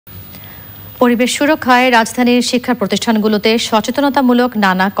পরিবেশ সুরক্ষায় রাজধানীর শিক্ষা প্রতিষ্ঠানগুলোতে সচেতনতামূলক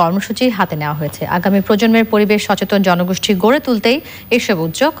নানা কর্মসূচি হাতে নেওয়া হয়েছে। আগামী প্রজন্মের পরিবেশ সচেতন জনগোষ্ঠী গড়ে তুলতেই এসব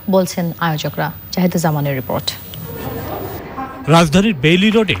উদ্যোগ বলছেন আয়োজকরা। জাহিদুজ্জামানের রিপোর্ট। রাজধানীর বেইলি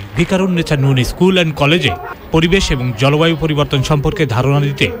রোডে ভিকারুন্নেছা নুন স্কুল অ্যান্ড কলেজে পরিবেশ এবং জলবায়ু পরিবর্তন সম্পর্কে ধারণা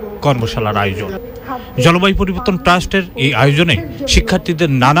দিতে কর্মশালার আয়োজন। জলবায়ু পরিবর্তন ট্রাস্টের এই আয়োজনে শিক্ষার্থীদের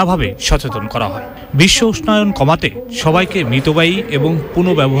নানাভাবে সচেতন করা হয়। বিশ্ব উষ্ণায়ন কমাতে সবাইকে মিতব্যয়ী এবং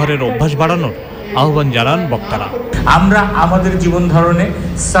পুনঃব্যবহারের অভ্যাস বাড়ানোর আহ্বান জানান বক্তারা। আমরা আমাদের জীবন ধারণে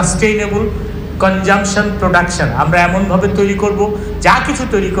সাস্টেইনেবল কনজাম্পশন প্রোডাকশন আমরা এমনভাবে তৈরি করব, যা কিছু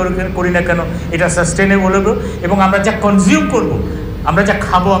তৈরি করি না কেন এটা সাস্টেইনেবল হবে, এবং আমরা যা কনজিউম করব, আমরা যা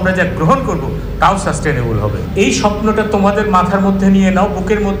খাবো, আমরা যা গ্রহণ করব, তাও সাস্টেইনেবল হবে। এই স্বপ্নটা তোমাদের মাথার মধ্যে নিয়ে নাও,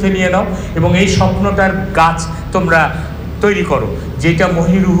 বুকের মধ্যে নিয়ে নাও, এবং এই স্বপ্নটার গাছ তোমরা তৈরি করো, যেটা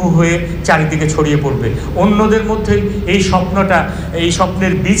মহিরুহু হয়ে চারিদিকে ছড়িয়ে পড়বে। অন্যদের মধ্যে এই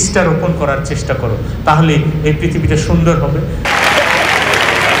স্বপ্নের বীজটা রোপণ করার চেষ্টা করো, তাহলে এই পৃথিবীটা সুন্দর হবে।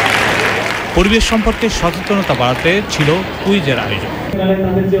 পরিবেশ সম্পর্কে সচেতনতা বাড়াতে ছিল কুইজের আয়োজন।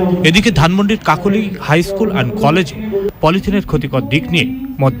 এদিকে ধানমন্ডির কাকলি হাই স্কুল অ্যান্ড কলেজে পলিথিনের ক্ষতিকর দিক নিয়ে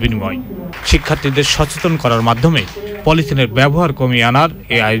মত বিনিময়। শিক্ষার্থীদের সচেতন করার মাধ্যমে পলিথিনের ব্যবহার কমিয়ে আনার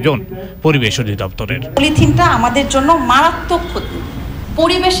এই আয়োজন পরিবেশ অধিদপ্তরের। পলিথিনটা আমাদের জন্য মারাত্মক ক্ষতি,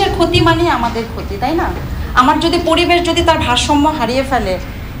 পরিবেশের ক্ষতি মানে আমাদের ক্ষতি, তাই না? আমার যদি পরিবেশ যদি তার ভারসাম্য হারিয়ে ফেলে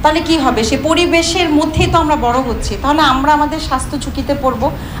তাহলে কি হবে? সে পরিবেশের মধ্যেই তো আমরা বড় হচ্ছি, তাহলে আমরা আমাদের স্বাস্থ্য ঝুঁকিতে পড়বো।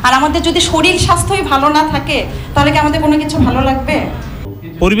 আর আমাদের যদি শরীর স্বাস্থ্যই ভালো না থাকে তাহলে কি আমাদের কোনো কিছু ভালো লাগবে?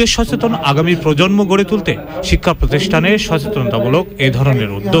 পরিবেশ সচেতন আগামী প্রজন্ম গড়ে তুলতে শিক্ষা প্রতিষ্ঠানে সচেতনতামূলক এ ধরনের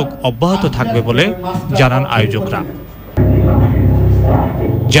উদ্যোগ অব্যাহত থাকবে বলে জানান আয়োজকরা।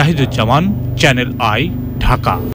 Zahiduzzaman, channel I, Dhaka.